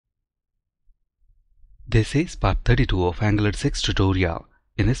This is part 32 of Angular 6 tutorial.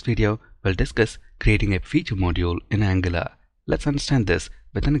 In this video, we'll discuss creating a feature module in Angular. Let's understand this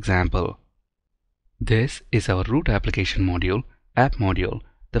with an example. This is our root application module, app module.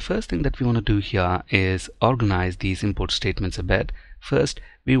 The first thing that we want to do here is organize these import statements a bit. First,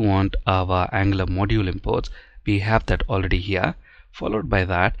 we want our Angular module imports. We have that already here. Followed by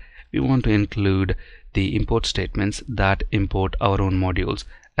that, we want to include the import statements that import our own modules.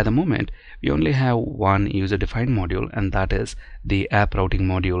 At the moment, we only have one user-defined module, and that is the app routing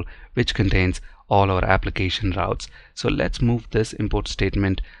module, which contains all our application routes. So let's move this import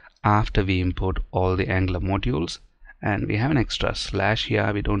statement after we import all the Angular modules. And we have an extra slash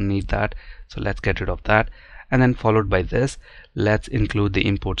here, we don't need that, so let's get rid of that. And then followed by this, let's include the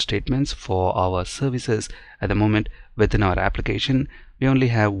import statements for our services. At the moment, within our application, we only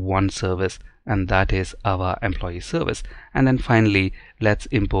have one service, and that is our employee service. And then finally, let's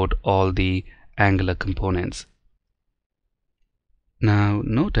import all the Angular components. Now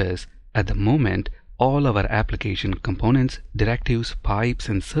notice, at the moment, all our application components, directives, pipes,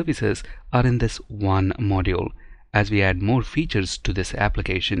 and services are in this one module. As we add more features to this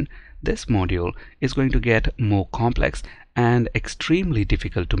application, this module is going to get more complex and extremely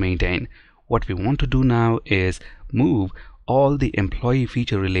difficult to maintain. What we want to do now is move all the employee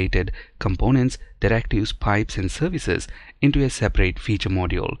feature related components, directives, pipes, and services into a separate feature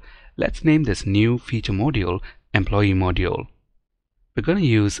module. Let's name this new feature module employee module. We're going to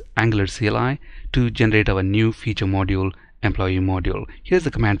use Angular CLI to generate our new feature module employee module. Here's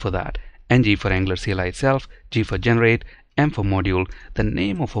the command for that: ng for Angular CLI itself, g for generate, m for module. The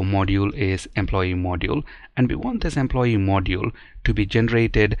name of our module is employee module, and we want this employee module to be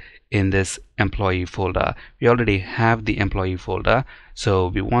generated in this employee folder. We already have the employee folder, so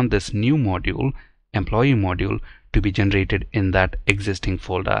we want this new module, employee module, to be generated in that existing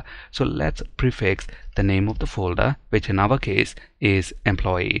folder. So let's prefix the name of the folder, which in our case is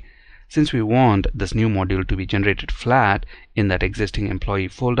employee. Since we want this new module to be generated flat in that existing employee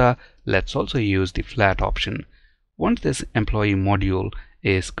folder, let's also use the flat option. Once this employee module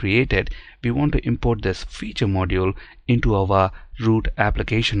is created, we want to import this feature module into our root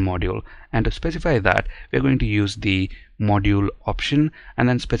application module. And to specify that, we're going to use the module option and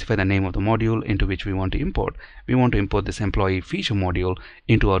then specify the name of the module into which we want to import. We want to import this employee feature module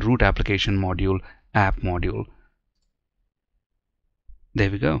into our root application module, app module.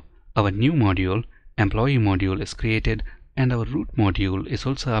 There we go. Our new module, employee module, is created, and our root module is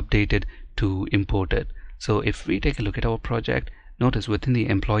also updated to import it. So if we take a look at our project, notice within the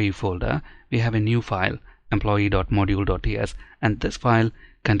employee folder, we have a new file, employee.module.ts, and this file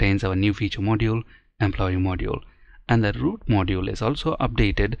contains our new feature module, employee module. And the root module is also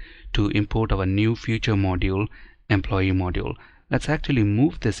updated to import our new feature module, employee module. Let's actually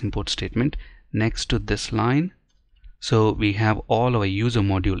move this import statement next to this line, so we have all our user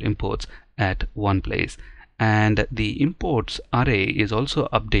module imports at one place. And the imports array is also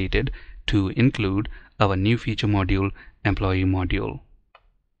updated to include our new feature module, employee module.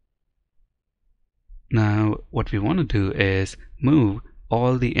 Now what we want to do is move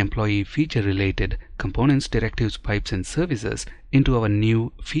all the employee feature related components, directives, pipes, and services into our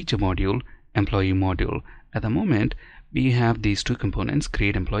new feature module, employee module. At the moment, we have these two components,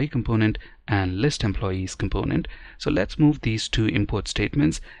 create employee component and list employees component. So let's move these two import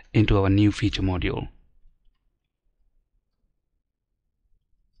statements into our new feature module.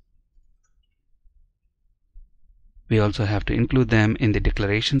 We also have to include them in the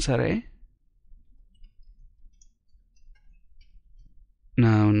declarations array.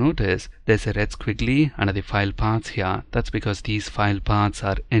 Now notice there's a red squiggly under the file paths here. That's because these file paths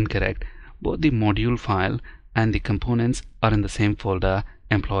are incorrect. Both the module file and the components are in the same folder,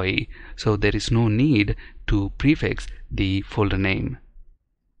 employee. So there is no need to prefix the folder name.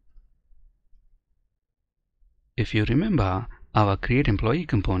 If you remember, our create employee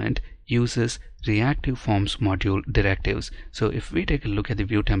component uses Reactive Forms module directives. So if we take a look at the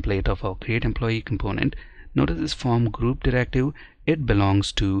view template of our create employee component, notice this form group directive, it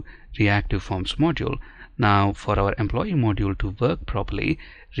belongs to Reactive Forms module. Now for our employee module to work properly,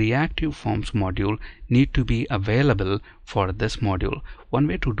 Reactive Forms module need to be available for this module. One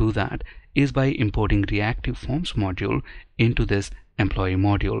way to do that is by importing Reactive Forms module into this employee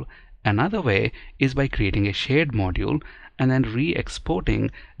module. Another way is by creating a shared module and then re-exporting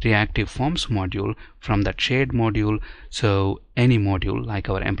Reactive Forms module from that shared module. So any module like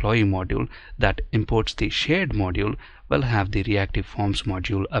our employee module that imports the shared module will have the Reactive Forms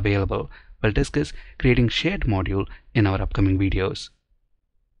module available. We'll discuss creating shared module in our upcoming videos.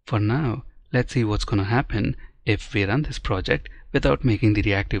 For now, let's see what's going to happen if we run this project without making the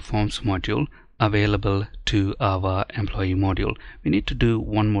Reactive Forms module available to our employee module. We need to do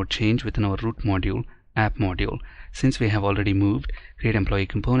one more change within our root module, app module. Since we have already moved create employee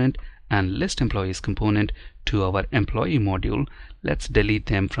component and list employees component to our employee module, let's delete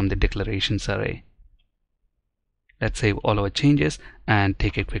them from the declarations array. Let's save all our changes and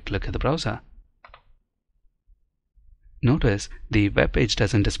take a quick look at the browser. Notice the web page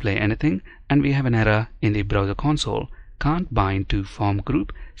doesn't display anything and we have an error in the browser console. Can't bind to form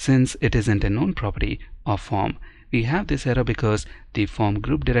group since it isn't a known property of form. We have this error because the form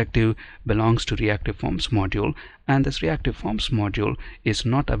group directive belongs to Reactive Forms module, and this Reactive Forms module is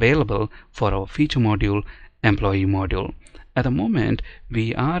not available for our feature module, employee module. At the moment,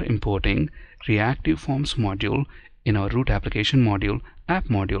 we are importing Reactive Forms module in our root application module, app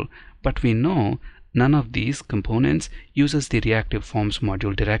module, but we know none of these components uses the Reactive Forms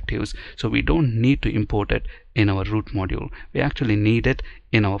module directives, so we don't need to import it in our root module. We actually need it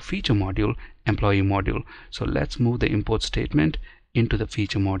in our feature module, employee module. So let's move the import statement into the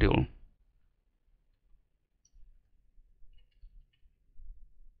feature module.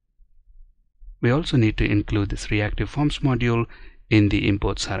 We also need to include this Reactive Forms module in the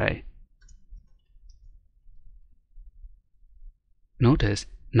imports array. Notice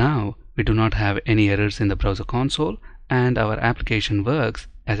now we do not have any errors in the browser console and our application works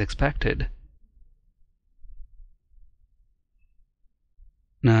as expected.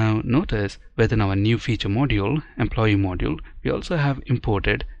 Now notice within our new feature module, employee module, we also have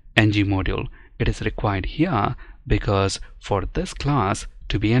imported ng module. It is required here because for this class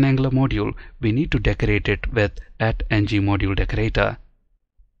to be an Angular module, we need to decorate it with @ng module decorator.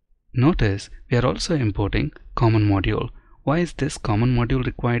 Notice we are also importing common module. Why is this common module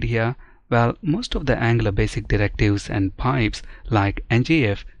required here? Well, most of the Angular basic directives and pipes like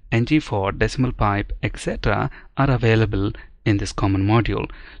ngIf, ngFor, decimal pipe, etc. are available in this common module.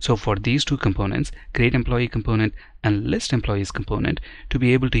 So for these two components, create employee component and list employees component, to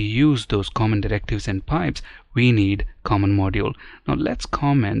be able to use those common directives and pipes, we need common module. Now let's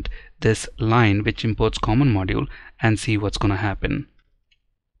comment this line which imports common module and see what's going to happen.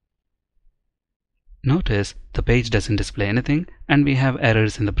 Notice the page doesn't display anything and we have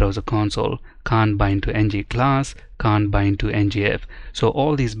errors in the browser console. Can't bind to ng class, can't bind to ngIf. So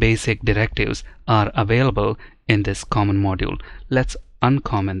all these basic directives are available in this common module. Let's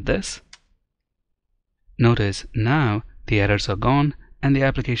uncomment this. Notice now the errors are gone and the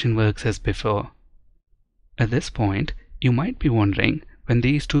application works as before. At this point, you might be wondering, when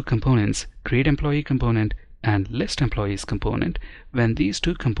these two components, create employee component and list employees component, when these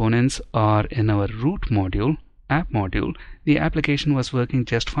two components are in our root module, app module, the application was working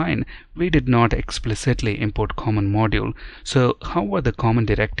just fine. We did not explicitly import common module. So how are the common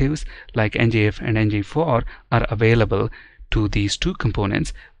directives like ngIf and ngFor are available to these two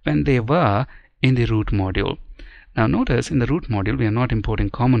components when they were in the root module? Now notice in the root module we are not importing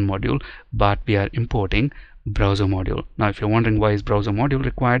common module, but we are importing browser module. Now if you're wondering why is browser module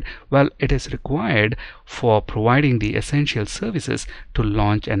required, well, it is required for providing the essential services to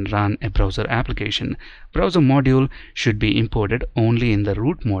launch and run a browser application. Browser module should be imported only in the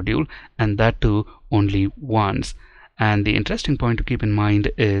root module, and that too only once. And the interesting point to keep in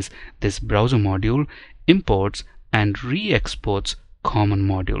mind is this browser module imports and re-exports common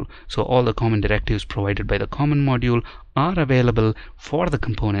module. So all the common directives provided by the common module are available for the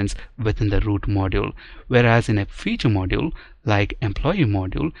components within the root module. Whereas in a feature module like employee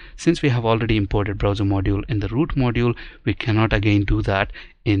module, since we have already imported browser module in the root module, we cannot again do that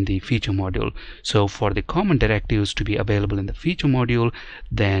in the feature module. So for the common directives to be available in the feature module,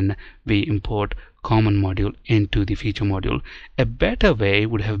 then we import common module into the feature module. A better way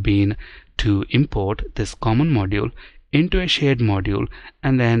would have been to import this common module into a shared module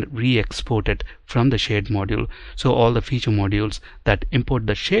and then re-export it from the shared module. So all the feature modules that import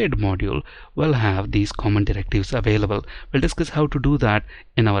the shared module will have these common directives available. We'll discuss how to do that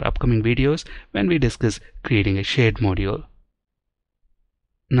in our upcoming videos when we discuss creating a shared module.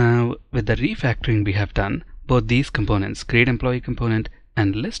 Now with the refactoring we have done, both these components, create employee component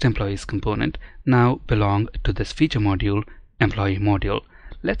and list employees component, now belong to this feature module, employee module.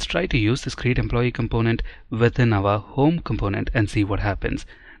 Let's try to use this create employee component within our home component and see what happens.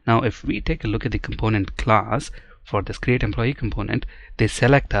 Now if we take a look at the component class for this create employee component, the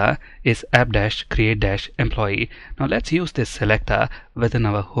selector is app-create-employee. Now let's use this selector within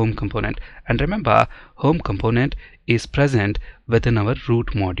our home component, and remember home component is present within our root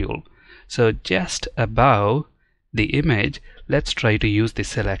module. So just above the image, let's try to use the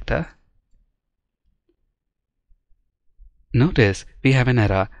selector. Notice we have an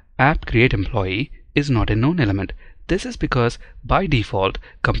error, app create employee is not a known element. This is because by default,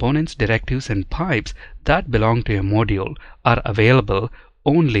 components, directives, and pipes that belong to a module are available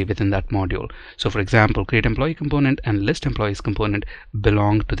only within that module. So for example, create employee component and list employees component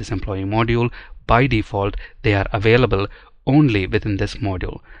belong to this employee module. By default, they are available only within this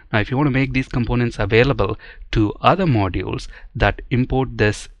module. Now if you want to make these components available to other modules that import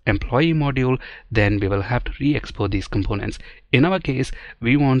this employee module, then we will have to re-export these components. In our case,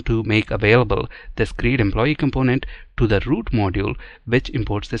 we want to make available this create employee component to the root module which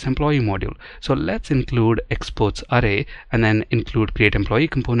imports this employee module. So let's include exports array and then include create employee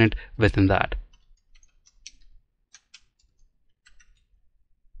component within that.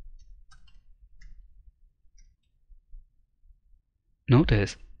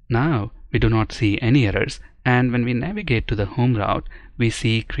 Notice now we do not see any errors, and when we navigate to the home route, we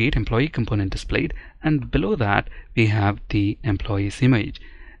see create employee component displayed, and below that we have the employees image.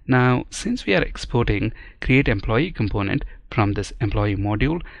 Now since we are exporting create employee component from this employee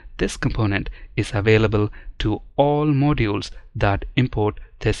module, this component is available to all modules that import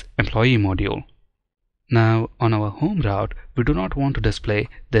this employee module. Now on our home route, we do not want to display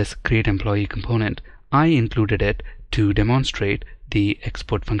this create employee component. I included it to demonstrate the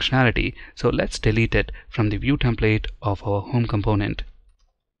export functionality. So let's delete it from the view template of our home component.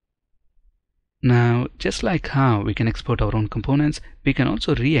 Now, just like how we can export our own components, we can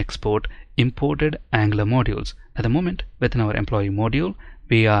also re-export imported Angular modules. At the moment, within our employee module,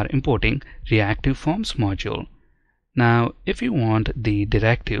 we are importing Reactive Forms module. Now, if you want the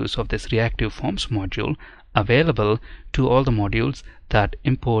directives of this Reactive Forms module available to all the modules that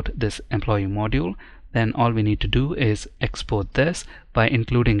import this employee module, then all we need to do is export this by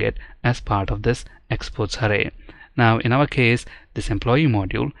including it as part of this exports array. Now in our case, this employee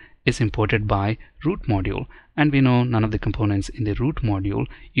module is imported by root module, and we know none of the components in the root module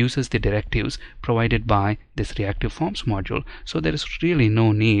uses the directives provided by this Reactive Forms module, so there is really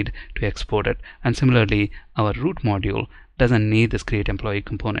no need to export it. And similarly, our root module doesn't need this create employee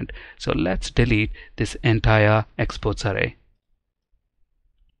component. So let's delete this entire exports array.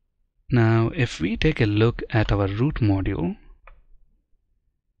 Now if we take a look at our root module,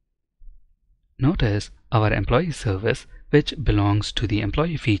 notice our employee service, which belongs to the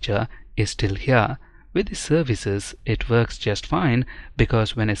employee feature, is still here. With the services, it works just fine,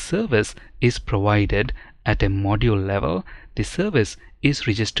 because when a service is provided at a module level, the service is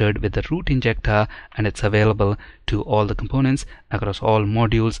registered with the root injector and it's available to all the components across all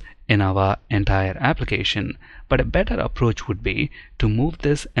modules in our entire application. But a better approach would be to move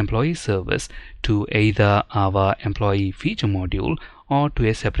this employee service to either our employee feature module or to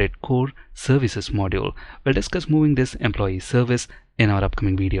a separate core services module. We'll discuss moving this employee service in our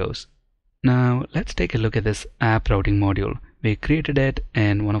upcoming videos. Now let's take a look at this app routing module. We created it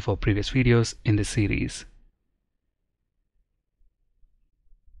in one of our previous videos in this series.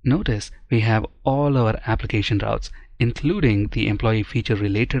 Notice we have all our application routes, including the employee feature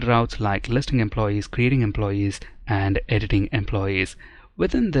related routes like listing employees, creating employees, and editing employees.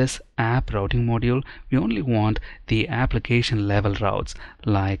 Within this app routing module, we only want the application level routes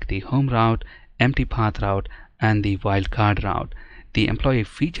like the home route, empty path route, and the wildcard route. The employee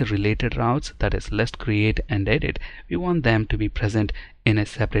feature related routes, that is list, create, and edit, we want them to be present in a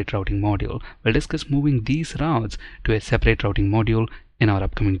separate routing module. We'll discuss moving these routes to a separate routing module in our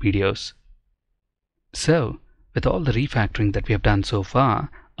upcoming videos. So, with all the refactoring that we have done so far,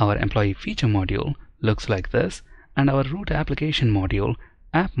 our employee feature module looks like this, and our root application module,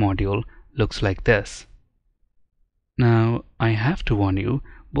 app module, looks like this. Now, I have to warn you,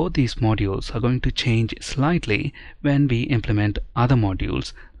 both these modules are going to change slightly when we implement other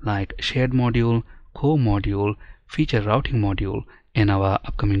modules like shared module, core module, feature routing module in our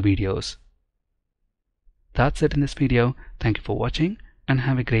upcoming videos. That's it in this video. Thank you for watching and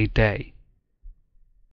have a great day.